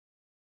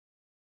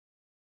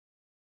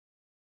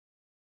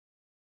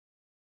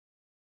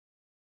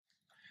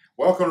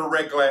Welcome to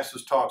Red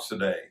Glasses Talks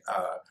today.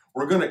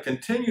 We're going to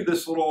continue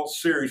this little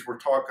series we're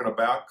talking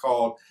about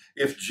called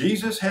If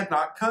Jesus Had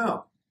Not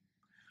Come.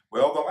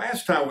 Well, the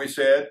last time we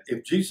said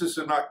if Jesus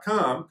had not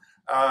come,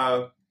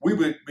 we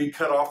would be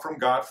cut off from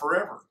God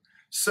forever.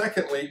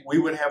 Secondly, we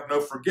would have no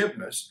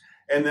forgiveness.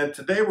 And then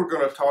today we're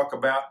going to talk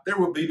about there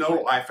will be no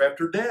life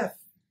after death.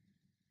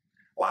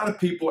 A lot of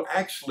people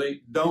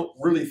actually don't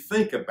really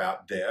think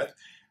about death.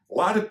 A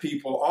lot of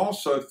people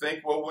also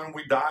think, well, when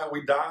we die,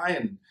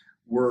 and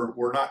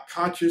we're not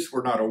conscious,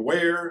 we're not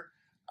aware.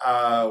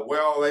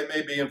 Well, they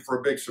may be in for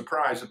a big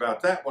surprise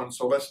about that one,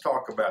 so let's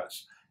talk about it.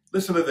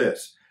 Listen to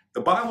this.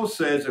 The Bible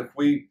says if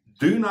we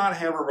do not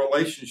have a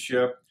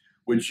relationship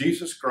with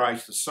Jesus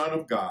Christ, the Son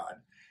of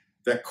God,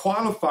 that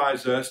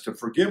qualifies us to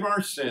forgive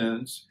our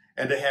sins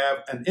and to have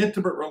an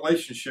intimate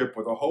relationship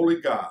with a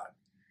holy God,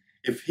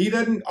 if He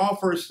doesn't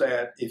offer us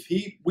that, if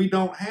we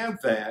don't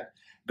have that,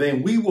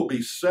 then we will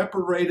be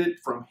separated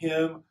from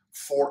Him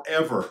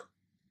forever.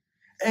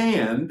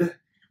 And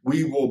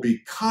we will be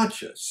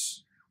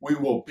conscious, we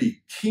will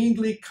be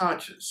keenly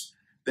conscious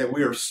that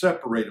we are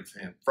separated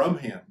from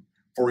Him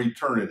for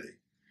eternity.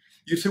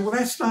 You say, well,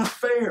 that's not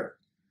fair.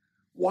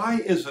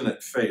 Why isn't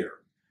it fair?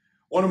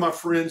 One of my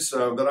friends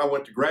that I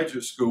went to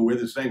graduate school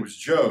with, his name was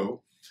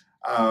Joe,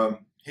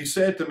 he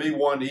said to me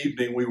one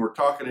evening, we were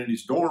talking in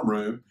his dorm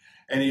room,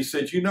 and he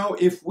said, you know,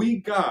 if we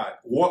got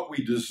what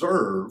we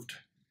deserved,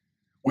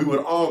 we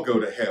would all go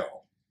to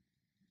hell.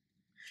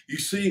 You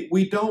see,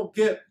 we don't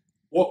get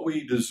what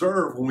we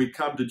deserve when we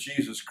come to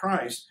Jesus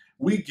Christ.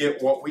 We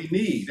get what we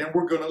need, and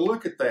we're going to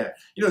look at that.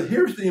 You know,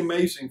 here's the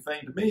amazing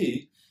thing to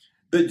me,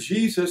 that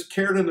Jesus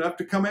cared enough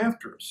to come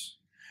after us,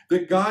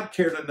 that God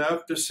cared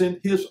enough to send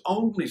His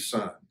only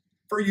Son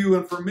for you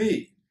and for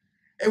me,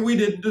 and we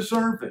didn't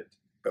deserve it,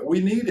 but we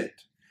need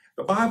it.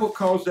 The Bible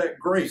calls that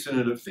grace, and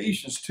in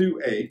Ephesians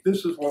 2:8,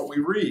 this is what we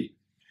read.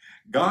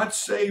 God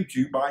saved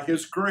you by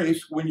His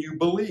grace when you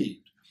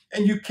believed,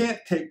 and you can't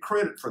take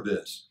credit for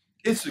this.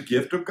 It's a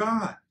gift of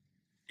God.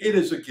 It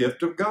is a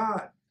gift of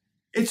God.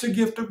 It's a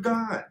gift of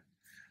God.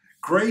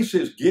 Grace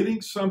is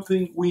getting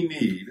something we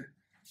need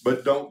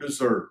but don't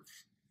deserve.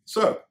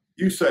 So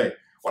you say,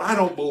 well, I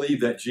don't believe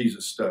that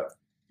Jesus stuff.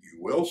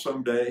 You will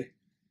someday,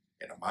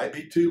 and it might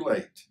be too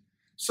late.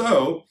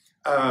 So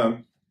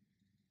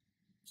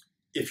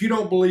if you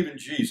don't believe in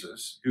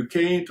Jesus, who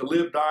came to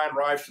live, die, and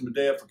rise from the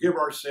dead, forgive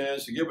our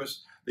sins, to give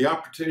us the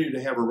opportunity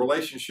to have a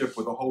relationship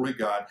with a holy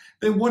God,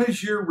 then what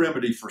is your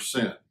remedy for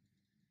sin?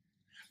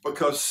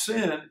 Because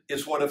sin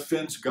is what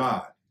offends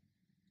God.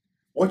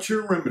 What's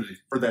your remedy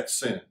for that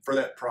sin, for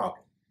that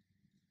problem?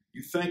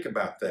 You think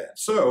about that.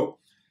 So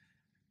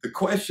the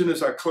question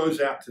as I close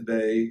out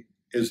today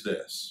is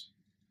this.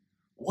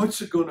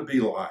 What's it going to be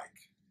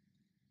like?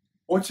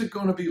 What's it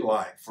going to be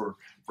like for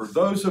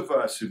those of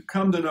us who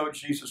come to know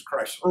Jesus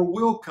Christ or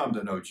will come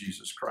to know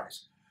Jesus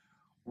Christ?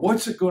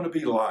 What's it going to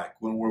be like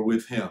when we're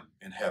with Him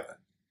in heaven?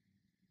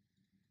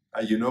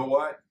 You know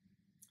what?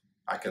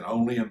 I can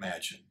only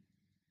imagine.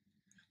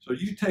 So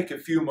you take a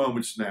few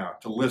moments now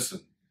to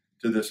listen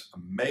to this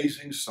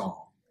amazing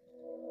song,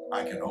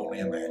 I Can Only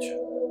Imagine.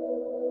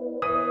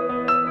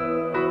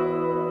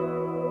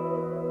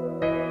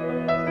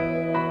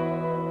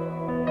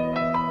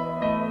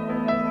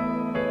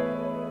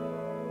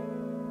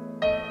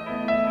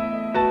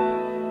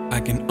 I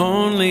can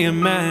only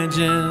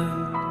imagine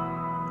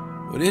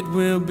what it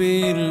will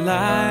be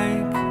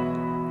like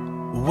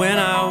when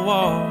I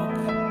walk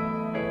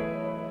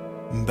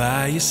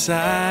by your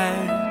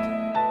side.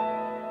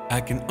 I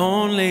can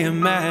only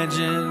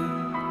imagine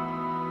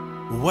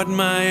what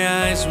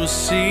my eyes will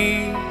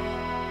see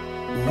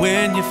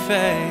when your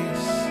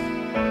face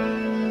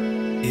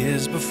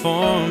is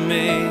before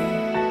me.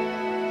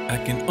 I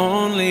can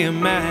only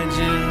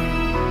imagine.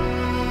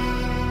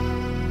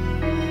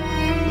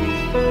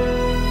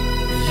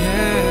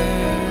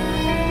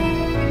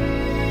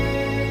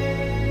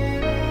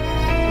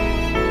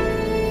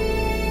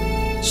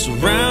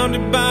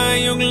 Surrounded by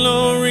your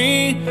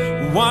glory,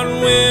 what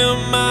will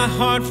my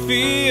heart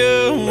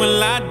feel?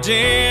 Will I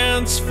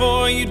dance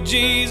for you,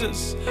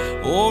 Jesus?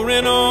 Or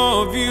in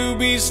awe of you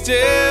be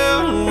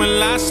still?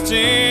 Will I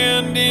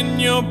stand in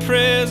your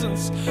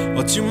presence?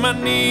 Or to my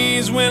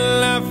knees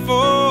will I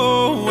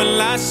fall?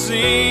 Will I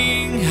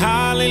sing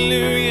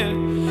hallelujah?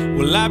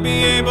 Will I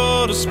be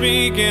able to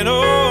speak at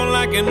all?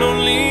 I can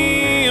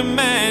only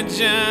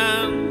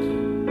imagine.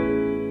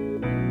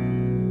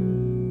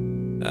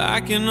 I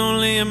can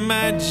only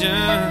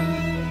imagine.